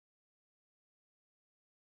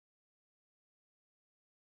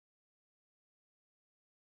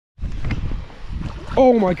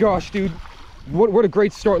Oh my gosh, dude. What a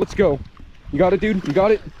great start. Let's go. You got it, dude? You got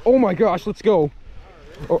it? Oh my gosh, let's go.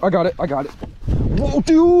 Oh, I got it. I got it. Whoa,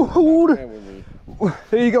 dude.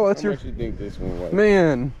 There you go. That's your... How much you think this one was?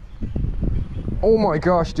 Man. Oh my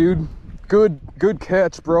gosh, dude. Good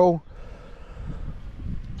catch, bro.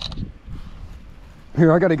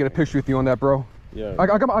 Here, I gotta get a picture with you on that, bro. Yeah. I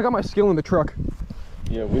got my scale in the truck.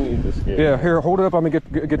 Yeah, we need the scale. Yeah, here, hold it up. I'm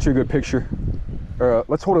gonna get you a good picture.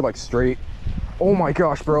 Let's hold it like straight. Oh my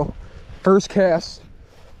gosh, bro. First cast.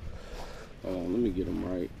 Let me get him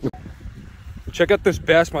right. Check out this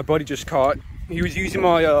bass my buddy just caught. He was using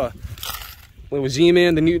my little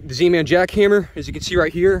Z-Man, the Z-Man Jackhammer, as you can see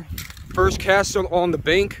right here. First cast on the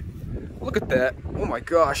bank. Look at that. Oh my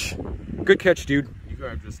gosh. Good catch, dude. You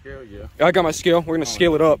grabbed your scale, yeah? I got my scale. We're gonna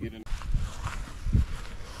scale it up. Here,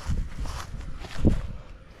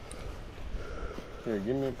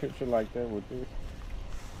 give me a picture like that with this.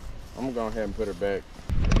 I'm gonna go ahead and put her back.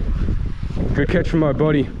 Good catch from my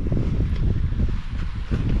buddy.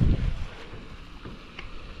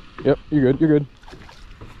 Yep, you're good, you're good.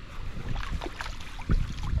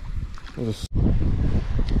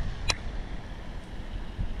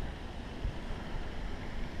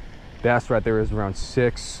 Bass right there is around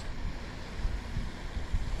 6.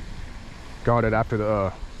 Got it after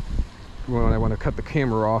the when I want to cut the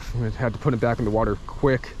camera off. I had to put it back in the water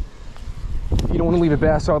quick. You don't want to leave a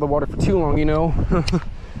bass out of the water for too long, you know.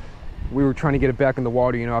 We were trying to get it back in the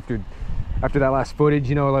water, you know, after that last footage,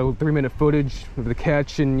 you know, like 3-minute footage of the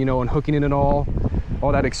catch and, you know, unhooking it and all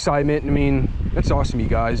that excitement. I mean, that's awesome, you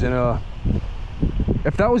guys. And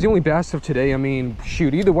if that was the only bass of today, I mean,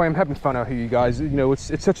 shoot, either way, I'm having fun out here, you guys. You know,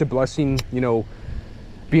 it's such a blessing, you know,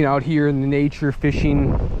 being out here in the nature,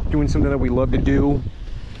 fishing, doing something that we love to do.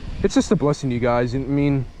 It's just a blessing, you guys. And I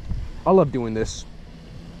mean, I love doing this.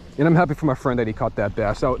 And I'm happy for my friend that he caught that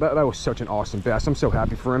bass. That was such an awesome bass. I'm so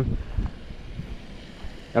happy for him.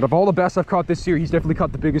 Out of all the bass I've caught this year, he's definitely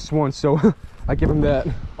caught the biggest one. So I give him that.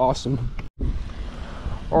 Awesome.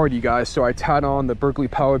 Alright, you guys. So I tied on the Berkley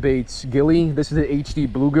Power Baits Gilly. This is the HD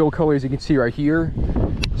bluegill color, as you can see right here.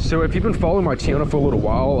 So if you've been following my channel for a little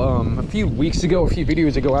while, a few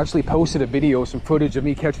videos ago, I actually posted a video, some footage of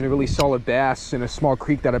me catching a really solid bass in a small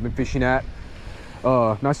creek that I've been fishing at.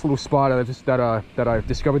 Nice little spot that I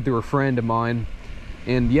discovered through a friend of mine.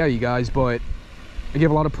 And yeah, you guys, but I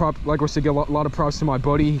give a lot of props, like I said, give a lot of props to my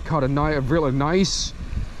buddy. He caught a really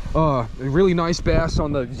nice bass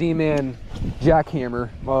on the Z-Man Jackhammer.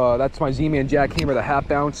 That's my Z-Man Jackhammer, the half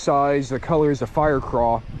ounce size. The color is a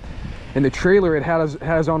Firecraw. And the trailer, it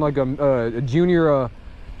has on like a junior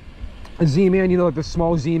Z-Man, you know, like the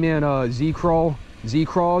small Z-Man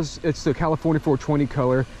Z-Craws. It's the California 420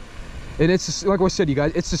 color. And it's, like I said, you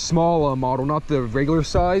guys, it's a small model, not the regular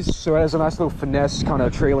size. So it has a nice little finesse kind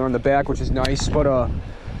of trailer on the back, which is nice. But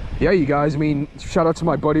yeah, you guys, I mean, shout out to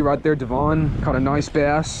my buddy right there, Devon. Caught a nice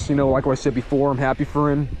bass. You know, like I said before, I'm happy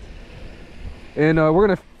for him. And we're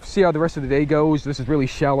gonna see how the rest of the day goes. This is really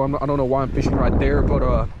shallow. I don't know why I'm fishing right there,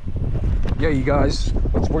 but yeah, you guys,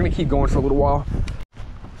 we're gonna keep going for a little while.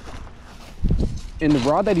 And the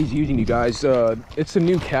rod that he's using, you guys, it's a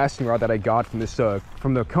new casting rod that I got from this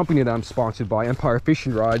from the company that I'm sponsored by, Empire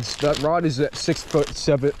Fishing Rods. That rod is a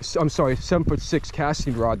 7'6"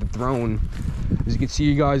 casting rod, the Throne. As you can see,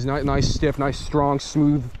 you guys, nice stiff, nice strong,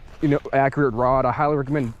 smooth, you know, accurate rod. I highly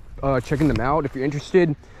recommend checking them out if you're interested.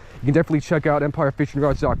 You can definitely check out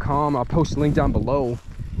empirefishingrods.com. I'll post a link down below.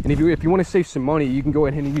 And if you want to save some money, you can go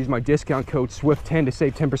ahead and use my discount code SWIFT10 to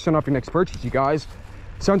save 10% off your next purchase, you guys.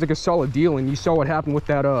 Sounds like a solid deal. And you saw what happened with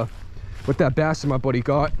that bass that my buddy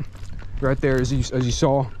got right there, as you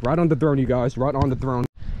saw, right on the Throne, you guys, right on the Throne.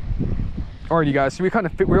 All right, you guys, so we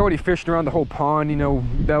already fished around the whole pond. You know,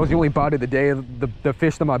 that was the only bite of the day, the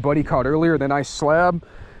fish that my buddy caught earlier, the nice slab.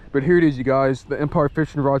 But here it is, you guys, the Empire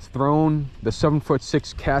Fishing Rods Throne, the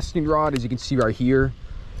 7'6" casting rod, as you can see right here.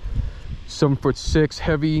 7'6"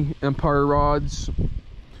 heavy Empire rods.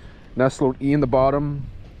 Nice little E in the bottom.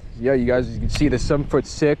 Yeah, you guys, as you can see, the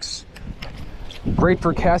 7'6". Great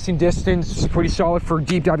for casting distance, pretty solid for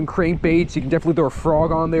deep diving crankbaits. You can definitely throw a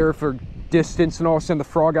frog on there for distance and all, send the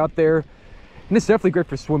frog out there. And it's definitely great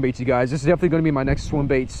for swim baits, you guys. This is definitely going to be my next swim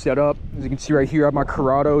bait setup. As you can see right here, I have my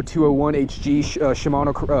Curado 201 HG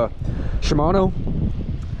Shimano.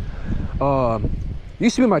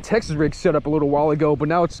 Used to be my Texas rig setup a little while ago, but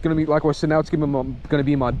now it's going to be, like I said, now it's going to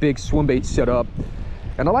be my big swim bait setup.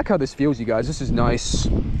 And I like how this feels, you guys. This is nice.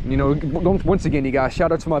 You know, once again, you guys,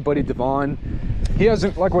 shout out to my buddy Devon. He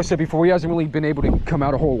hasn't, like I said before, he hasn't really been able to come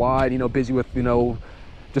out a whole lot, you know, busy with, you know,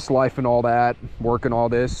 just life and all that, work and all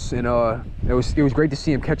this. And it was great to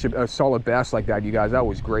see him catch a solid bass like that, you guys. That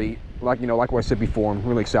was great. like what I said before, I'm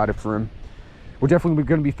really excited for him. We're definitely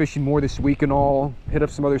going to be fishing more this week and all, hit up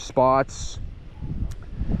some other spots.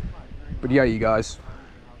 But yeah, you guys,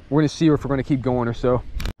 we're going to see if we're going to keep going or so.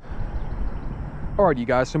 All right, you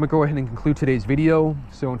guys, so I'm going to go ahead and conclude today's video.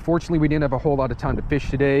 So unfortunately, we didn't have a whole lot of time to fish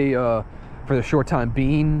today for the short time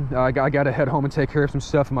being. I got to head home and take care of some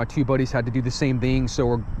stuff, and my two buddies had to do the same thing. So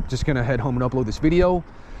we're just going to head home and upload this video.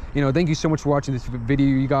 Thank you so much for watching this video,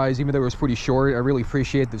 you guys. Even though it was pretty short, I really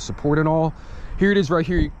appreciate the support and all. Here it is right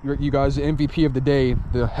here, you guys, the MVP of the day,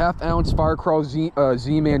 the 1/2 ounce Firecraw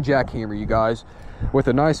Z-Man Jackhammer, you guys, with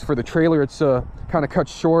a nice, for the trailer, it's kind of cut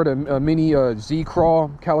short, a mini Z-Craw,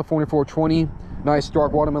 California 420, nice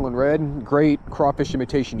dark watermelon red, great crawfish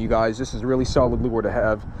imitation, you guys. This is a really solid lure to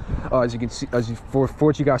have, as you can see, for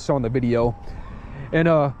what you guys saw in the video. And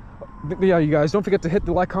yeah, you guys, don't forget to hit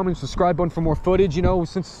the like, comment, and subscribe button for more footage.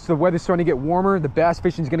 Since the weather's starting to get warmer, the bass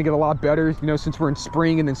fishing is going to get a lot better, since we're in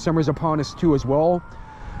spring and then summer's upon us too as well.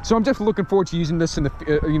 So I'm definitely looking forward to using this in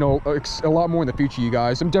the a lot more in the future, you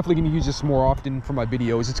guys. I'm definitely going to use this more often for my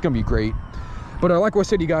videos. It's going to be great. But like what I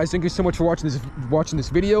said, you guys, thank you so much for watching this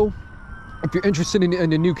video. If you're interested in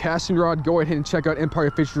a new casting rod, go ahead and check out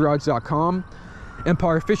EmpireFishingRods.com.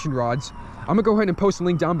 Empire Fishing Rods. I'm going to go ahead and post a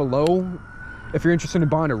link down below. If you're interested in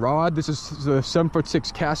buying a rod, this is the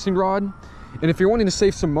 7'6" casting rod. And if you're wanting to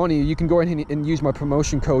save some money, you can go ahead and use my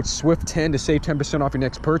promotion code SWIFT10 to save 10% off your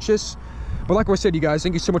next purchase. But like I said, you guys,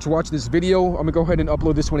 thank you so much for watching this video. I'm gonna go ahead and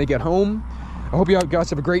upload this when I get home. I hope you guys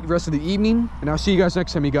have a great rest of the evening, and I'll see you guys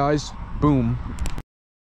next time, you guys. Boom.